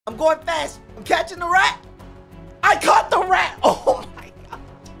I'm going fast. I'm catching the rat. I caught the rat. Oh my god.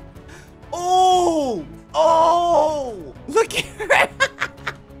 Oh. Oh. Look at her.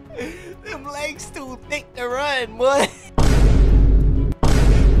 Them legs too thick to run, boy.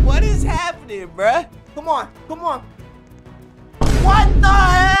 What is happening, bruh? Come on. Come on. What the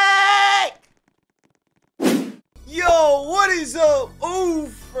heck? Yo, what is up?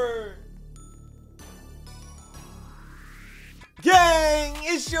 Oofer. Gang,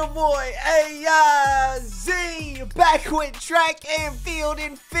 it's your boy AyeYahZee, back with track and field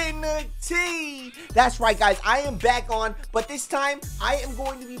infinity. That's right, guys, I am back on, but this time I am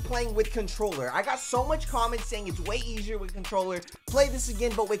going to be playing with controller. I got so much comments saying it's way easier with controller. Play this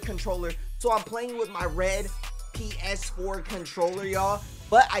again, but with controller. So I'm playing with my red PS4 controller, y'all.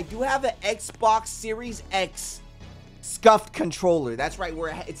 But I do have an Xbox Series X scuffed controller. That's right,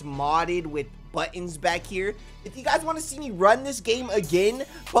 where it's modded with buttons back here. If you guys want to see me run this game again,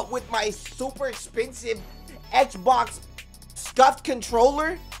 but with my super expensive Xbox scuffed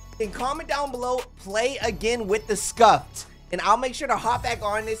controller, then comment down below, play again with the scuffed. And I'll make sure to hop back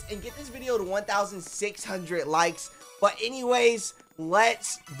on this and get this video to 1,600 likes. But anyways,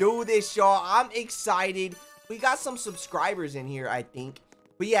 let's do this, y'all. I'm excited. We got some subscribers in here, I think.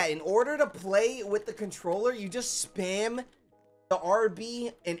 But yeah, in order to play with the controller, you just spam the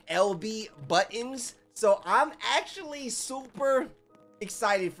RB and LB buttons. So I'm actually super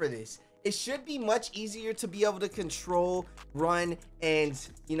excited for this. It should be much easier to be able to control, run, and,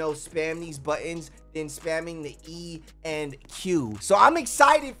 you know, spam these buttons than spamming the E and Q. So I'm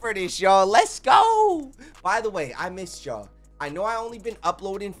excited for this, y'all. Let's go. By the way, I missed y'all. I know I only been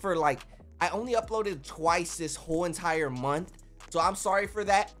uploading for I only uploaded twice this whole entire month. So I'm sorry for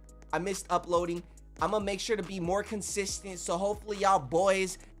that. I missed uploading. I'm gonna make sure to be more consistent, so hopefully y'all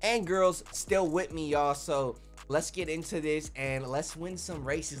boys and girls still with me, y'all. So let's get into this and let's win some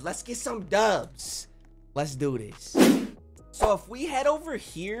races. Let's get some dubs. Let's do this. So if we head over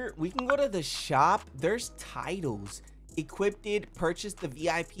here, we can go to the shop. There's titles. Equipped, purchase the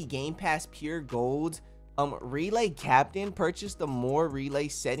VIP Game Pass Pure Gold. Relay Captain, purchase the more relay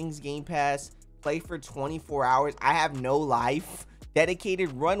settings Game Pass. Play for 24 hours. I have no life.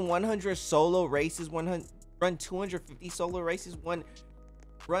 Dedicated, run 100 solo races, run 250 solo races, run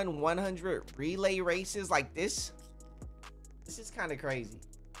 100 relay races. Like this is kind of crazy.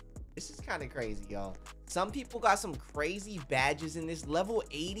 This is kind of crazy, y'all. Some people got some crazy badges in this. Level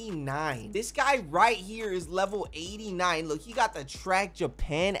 89. This guy right here is level 89. Look, he got the Track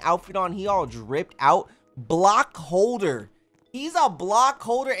Japan outfit on. He all dripped out. Block holder. He's a block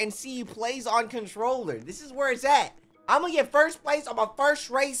holder, and see, he plays on controller. This is where it's at. I'm gonna get first place on my first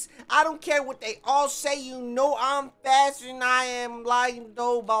race. I don't care what they all say. You know I'm faster than I am. Like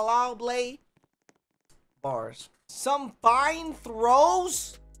no blade bars. Some fine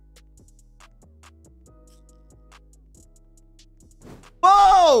throws.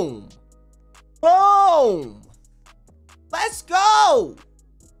 Boom. Boom. Let's go.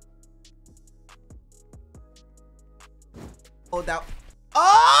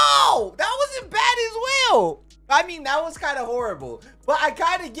 Oh, that wasn't bad as well. I mean, that was kind of horrible, but I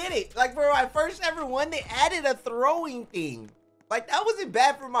kind of get it. Like, for my first ever one, they added a throwing thing. Like, that wasn't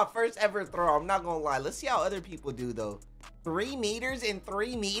bad for my first ever throw. I'm not gonna lie. Let's see how other people do, though. 3 meters in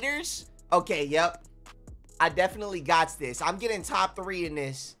 3 meters? Okay, yep. I definitely got this. I'm getting top 3 in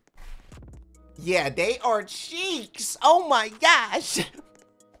this. Yeah, they are cheeks. Oh, my gosh.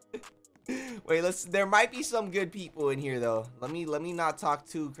 Wait, there might be some good people in here, though. Let me not talk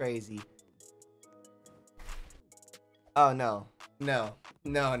too crazy. Oh, no. No.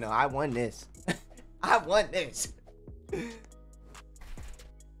 I won this. I won this.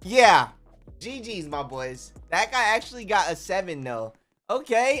 Yeah. GG's, my boys. That guy actually got a 7, though.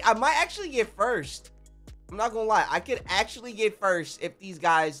 Okay. I might actually get first. I'm not gonna lie. I could actually get first if these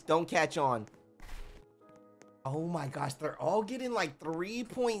guys don't catch on. Oh, my gosh. They're all getting like 3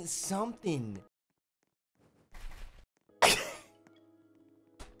 point something. All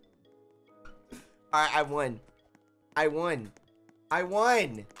right, I won. I won.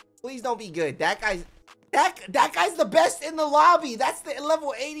 Please don't be good. That guy's the best in the lobby. That's the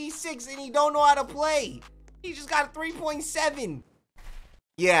level 86 and he don't know how to play. He just got a 3.7.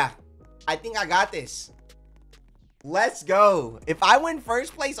 Yeah, I think I got this. Let's go. If I win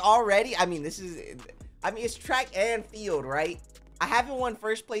first place already, I mean, it's track and field, right? I haven't won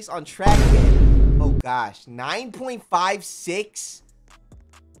first place on track yet. Oh gosh, 9.56.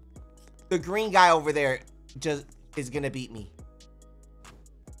 The green guy over there just is gonna beat me.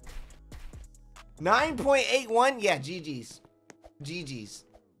 9.81. Yeah, GG's.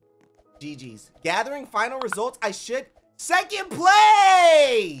 Gathering final results. I should Second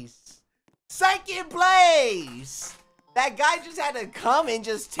place! Second place! That guy just had to come and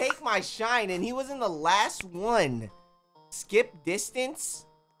just take my shine, and he was in the last one. Skip distance?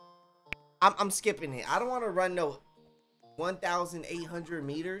 I'm skipping it. I don't want to run no 1,800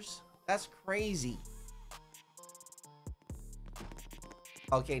 meters. That's crazy.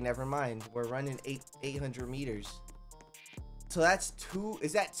 Okay, never mind. We're running 800 meters. So that's two.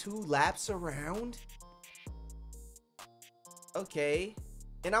 Is that 2 laps around? Okay.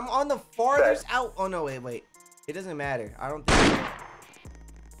 And I'm on the farthest out. Oh, no, wait. It doesn't matter. I don't think.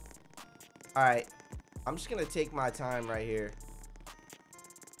 All right. I'm just going to take my time right here.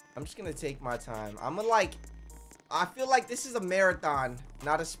 I'm just going to take my time. I'm going to like. I feel like this is a marathon,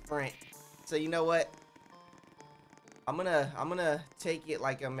 not a sprint. So you know what? I'm gonna take it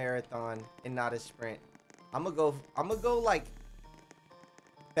like a marathon and not a sprint. I'm gonna go like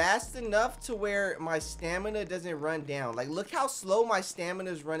fast enough to where my stamina doesn't run down. Like, look how slow my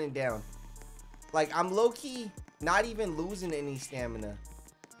stamina is running down. Like, I'm low-key not even losing any stamina.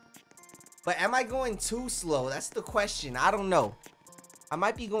 But am I going too slow? That's the question. I don't know. I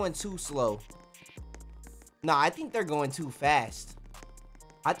might be going too slow. Nah, I think they're going too fast.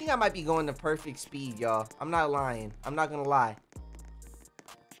 I think I might be going the perfect speed, y'all. I'm not lying. I'm not gonna lie.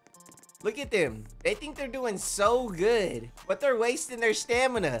 Look at them. They think they're doing so good, but they're wasting their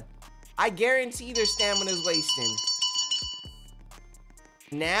stamina. I guarantee their stamina is wasting.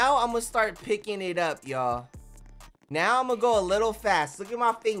 Now I'm gonna start picking it up, y'all. Now I'm gonna go a little fast. Look at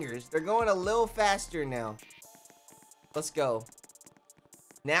my fingers. They're going a little faster now. Let's go.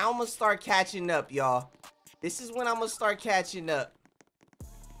 Now I'm gonna start catching up, y'all. This is when I'm gonna start catching up.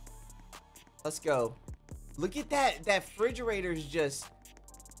 Let's go. Look at that. That refrigerator's just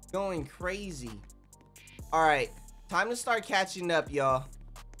going crazy. All right. Time to start catching up, y'all.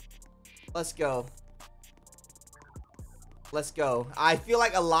 Let's go. Let's go. I feel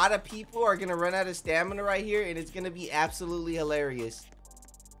like a lot of people are going to run out of stamina right here, and it's going to be absolutely hilarious.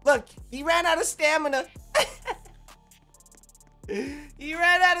 Look, he ran out of stamina. He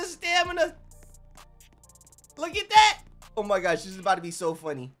ran out of stamina. Look at that. Oh my gosh, this is about to be so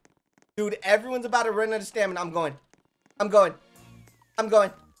funny. Dude, everyone's about to run out of stamina. I'm going.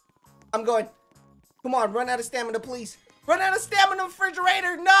 Come on, run out of stamina, please. Run out of stamina,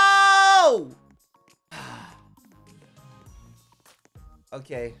 refrigerator. No!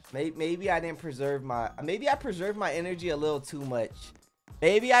 Okay, maybe I didn't preserve my... Maybe I preserved my energy a little too much.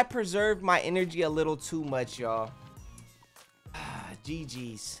 Maybe I preserved my energy a little too much, y'all.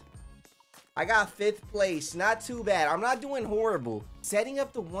 GG's. I got 5th place. Not too bad. I'm not doing horrible. Setting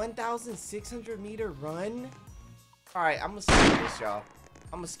up the 1,600 meter run. All right, I'm gonna skip this, y'all.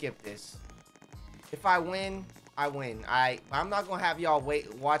 I'm gonna skip this. If I win, I win. I'm not gonna have y'all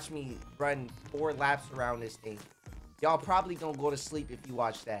watch me run 4 laps around this thing. Y'all probably gonna go to sleep if you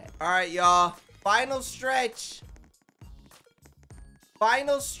watch that. All right, y'all. Final stretch.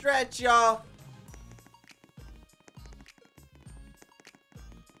 Final stretch, y'all.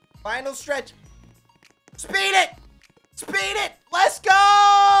 Final stretch. Speed it. Speed it. Let's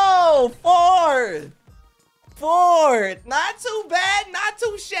go. 4th. 4th. Not too bad. Not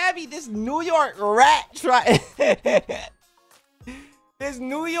too shabby. This New York rat This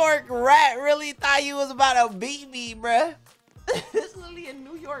New York rat really thought he was about to beat me, bruh. This is literally a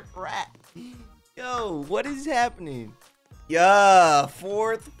New York rat. Yo, what is happening? Yeah,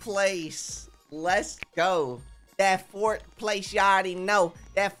 4th place. Let's go. That 4th place, you already know.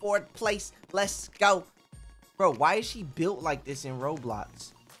 That 4th place, let's go. Bro, why is she built like this in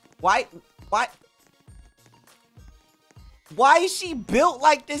Roblox? Why is she built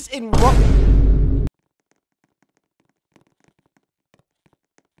like this in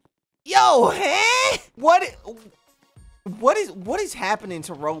Yo, huh? What is happening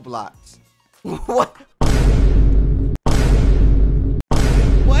to Roblox? What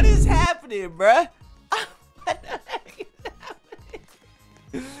is happening, bruh?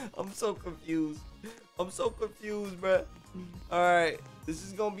 I'm so confused. I'm so confused, bruh. Alright, this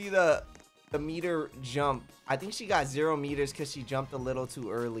is gonna be the meter jump. I think she got 0 meters because she jumped a little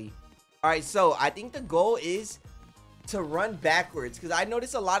too early. Alright, so I think the goal is to run backwards, because I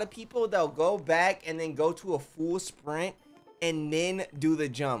notice a lot of people, they'll go back and then go to a full sprint and then do the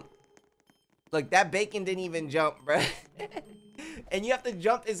jump. Look, that bacon didn't even jump, bruh. And you have to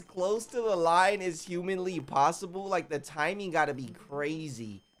jump as close to the line as humanly possible. Like, the timing gotta be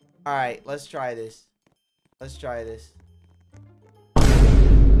crazy. All right, let's try this. Let's try this.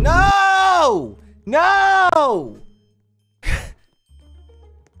 No! No!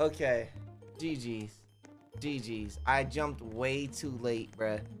 Okay. GG's. GG's. I jumped way too late,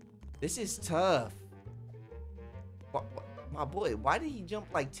 bruh. This is tough. My boy, why did he jump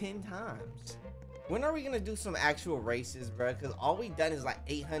like 10 times? When are we gonna do some actual races, bro? Because all we done is like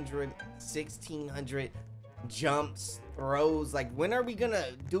 800, 1600 jumps, throws. Like, when are we gonna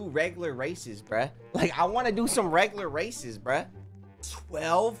do regular races, bruh? Like, I want to do some regular races, bruh.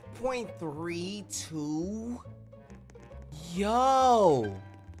 12.32. Yo.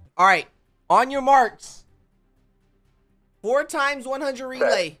 All right, on your marks. 4 times 100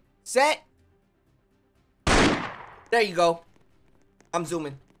 relay. Set. There you go. I'm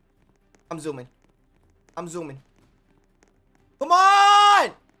zooming. I'm zooming. I'm zooming. Come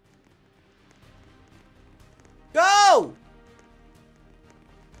on! Go!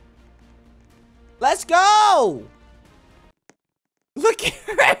 Let's go! Look at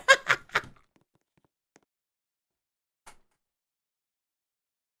her.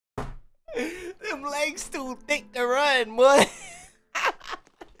 Them legs too thick to run, boy.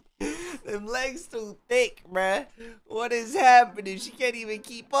 Them legs too thick, bruh. What is happening? She can't even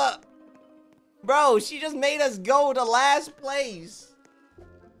keep up. Bro, she just made us go to last place.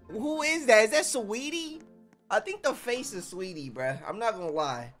 Who is that? Is that Sweetie? I think the face is Sweetie, bruh. I'm not gonna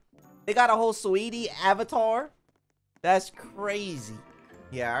lie. They got a whole Sweetie avatar? That's crazy.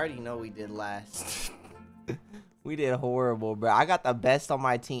 Yeah, I already know we did last. We did horrible, bro. I got the best on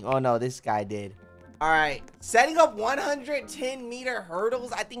my team. Oh, no, this guy did. All right. Setting up 110-meter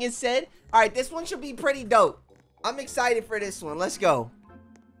hurdles, I think it said. All right, this one should be pretty dope. I'm excited for this one. Let's go.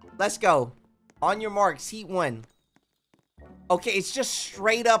 Let's go. On your marks, heat 1. Okay, it's just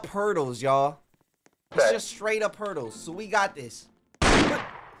straight up hurdles, y'all. It's just straight up hurdles. So we got this.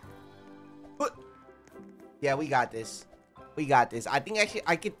 Yeah, we got this. We got this. I think I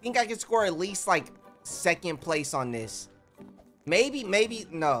could score at least like 2nd place on this. Maybe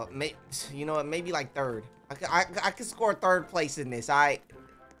no. You know what? Maybe like 3rd. I could score 3rd place in this. I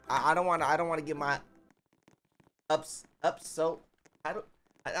don't want to get my hopes up. I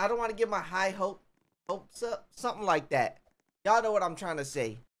don't want to get my high hopes up. Something like that. Y'all know what I'm trying to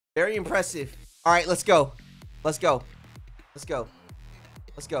say. Very impressive. All right, let's go. Let's go. Let's go.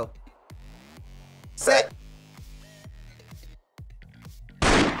 Let's go. Set.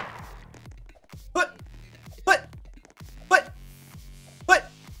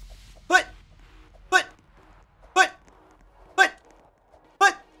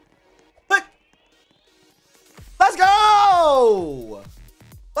 Let's go!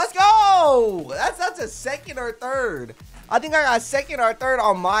 Let's go! That's a 2nd or 3rd. I think I got 2nd or 3rd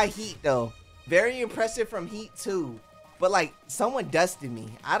on my heat though. Very impressive from heat 2. But like, someone dusted me.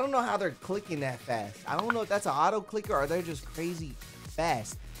 I don't know how they're clicking that fast. I don't know if that's an auto clicker or they're just crazy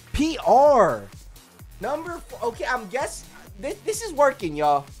fast. PR number 4. Okay, I'm guessing this is working,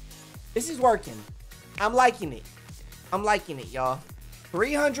 y'all. This is working. I'm liking it. I'm liking it, y'all.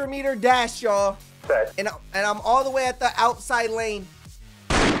 300-meter dash, y'all. And I'm all the way at the outside lane.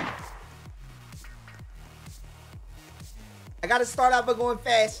 I gotta start out by going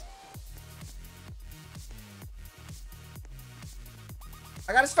fast.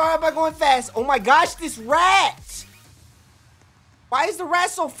 Oh my gosh, this rat! Why is the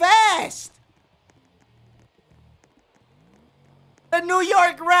rat so fast? The New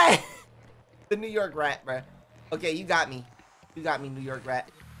York rat! The New York rat, bruh. Okay, you got me. You got me, New York rat.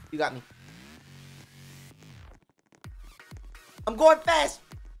 You got me. I'm going fast.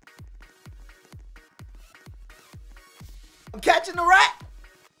 I'm catching the rat.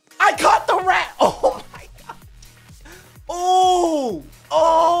 I caught the rat. Oh my god. Oh.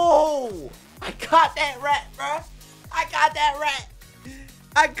 Oh. I caught that rat, bro. I got that rat.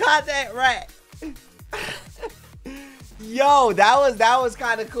 I caught that rat. Yo, that was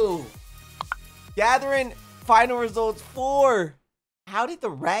kind of cool. Gathering final results 4. How did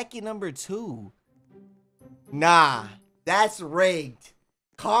the rat get number 2? Nah. That's rigged.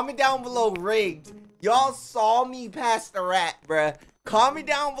 Comment down below, rigged. Y'all saw me pass the rat, bruh. Comment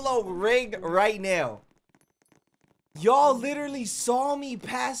down below, rigged right now. Y'all literally saw me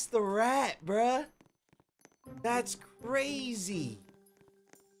pass the rat, bruh. That's crazy.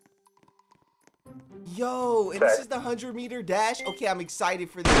 Yo, and this is the 100-meter dash. Okay, I'm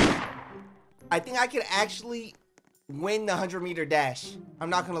excited for this. I think I could actually win the 100-meter dash. I'm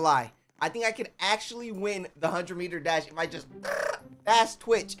not gonna lie. I think I could actually win the 100-meter dash if I just fast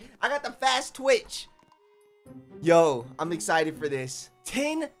twitch. I got the fast twitch. Yo, I'm excited for this.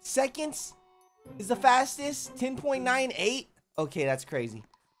 10 seconds is the fastest. 10.98. Okay, that's crazy.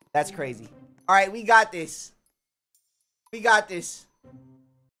 That's crazy. All right, we got this. We got this.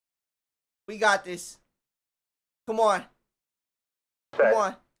 We got this. Come on. Come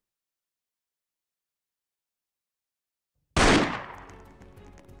on.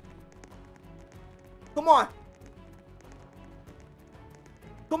 Come on.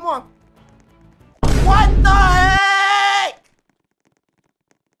 Come on. What the heck?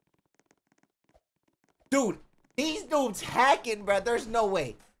 Dude, these dudes hacking, bro. There's no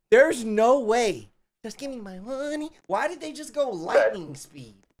way. There's no way. Just give me my money. Why did they just go lightning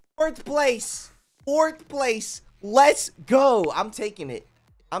speed? Fourth place. Fourth place. Let's go. I'm taking it.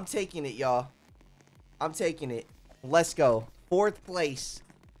 I'm taking it, y'all. I'm taking it. Let's go. Fourth place.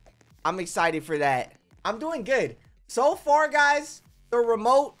 I'm excited for that. I'm doing good. So far, guys, the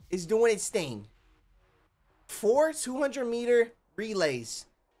remote is doing its thing. 4 200-meter relays.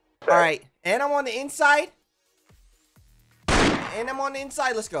 All right. And I'm on the inside. And I'm on the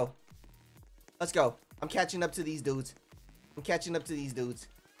inside. Let's go. Let's go. I'm catching up to these dudes. I'm catching up to these dudes.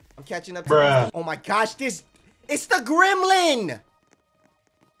 I'm catching up to these dudes. Oh my gosh, this... It's the gremlin!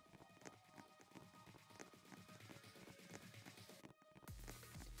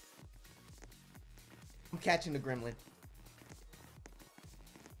 I'm catching the gremlin.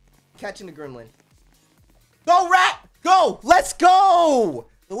 Catching the gremlin. Go, rat! Go! Let's go!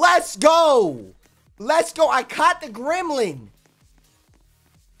 Let's go! Let's go! I caught the gremlin!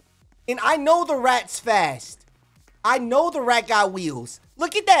 And I know the rat's fast. I know the rat got wheels.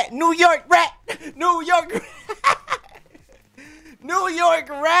 Look at that. New York rat. New York rat. New York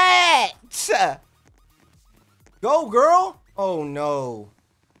rat. Go, girl. Oh, no.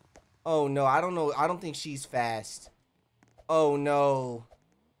 Oh, no. I don't know. I don't think she's fast. Oh, no.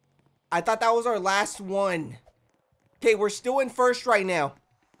 I thought that was our last one. Okay, we're still in first right now.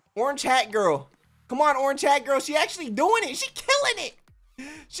 Orange hat girl. Come on, orange hat girl. She actually doing it. She killing it.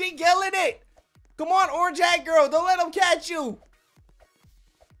 She killing it. Come on, orange hat girl. Don't let them catch you.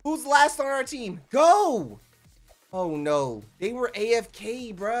 Who's last on our team? Go. Oh, no. They were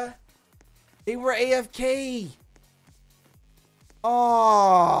AFK, bruh. They were AFK.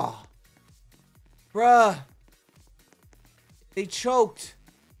 Oh. Bruh. They choked.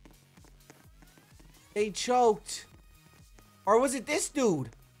 They choked. Or was it this dude?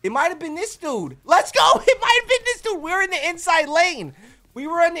 It might have been this dude. Let's go. It might have been this dude. We're in the inside lane. We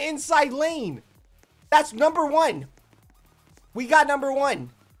were in the inside lane. That's number one. We got number one.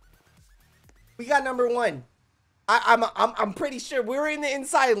 We got number one. I'm pretty sure we're in the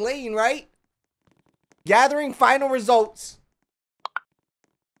inside lane, right? Gathering final results.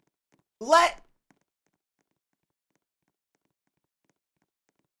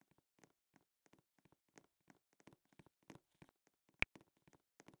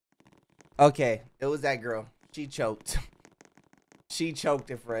 Okay, it was that girl. She choked. She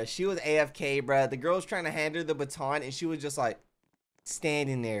choked it for us. She was AFK, bruh. The girl was trying to hand her the baton, and she was just like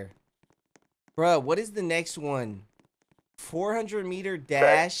standing there. Bruh, what is the next one? 400-meter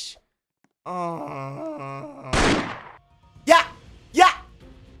dash. Yeah! Yeah! Yeah!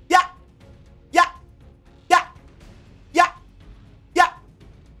 Yeah! Yeah! Yeah! Yeah!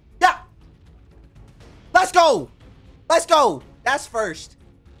 Yeah! Let's go! Let's go! That's first.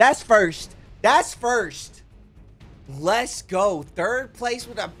 That's first. That's first. Let's go. Third place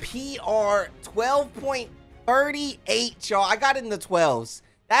with a PR 12.38, y'all. I got it in the 12s.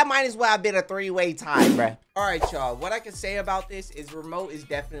 That might as well have been a three-way tie, bruh. All right, y'all. What I can say about this is remote is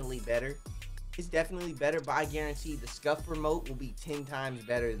definitely better. It's definitely better, but I guarantee the scuff remote will be 10 times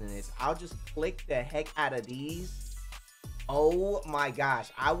better than this. I'll just click the heck out of these. Oh my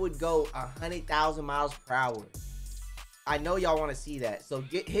gosh. I would go 100,000 miles per hour. I know y'all want to see that. So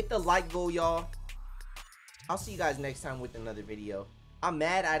hit the like goal, y'all. I'll see you guys next time with another video. I'm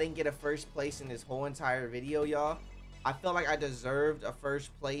mad I didn't get a first place in this whole entire video, y'all. I felt like I deserved a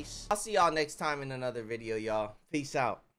first place. I'll see y'all next time in another video, y'all. Peace out.